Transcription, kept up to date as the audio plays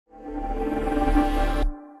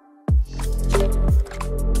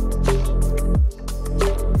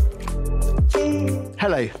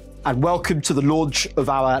and welcome to the launch of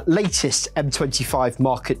our latest M25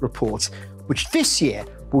 market report, which this year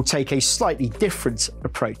will take a slightly different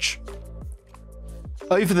approach.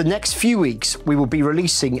 Over the next few weeks, we will be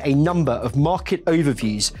releasing a number of market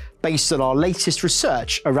overviews based on our latest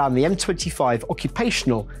research around the M25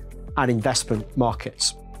 occupational and investment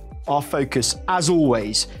markets. Our focus, as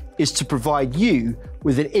always, is to provide you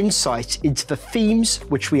with an insight into the themes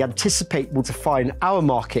which we anticipate will define our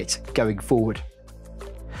market going forward.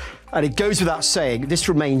 And it goes without saying, this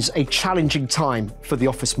remains a challenging time for the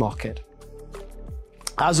office market.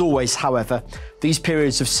 As always, however, these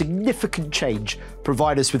periods of significant change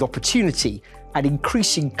provide us with opportunity and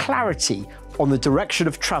increasing clarity on the direction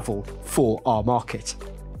of travel for our market.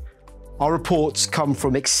 Our reports come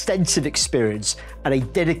from extensive experience and a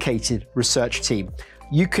dedicated research team.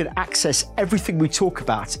 You can access everything we talk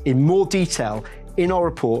about in more detail in our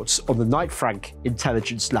reports on the Knight Frank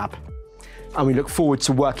Intelligence Lab. And we look forward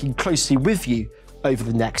to working closely with you over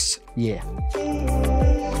the next year.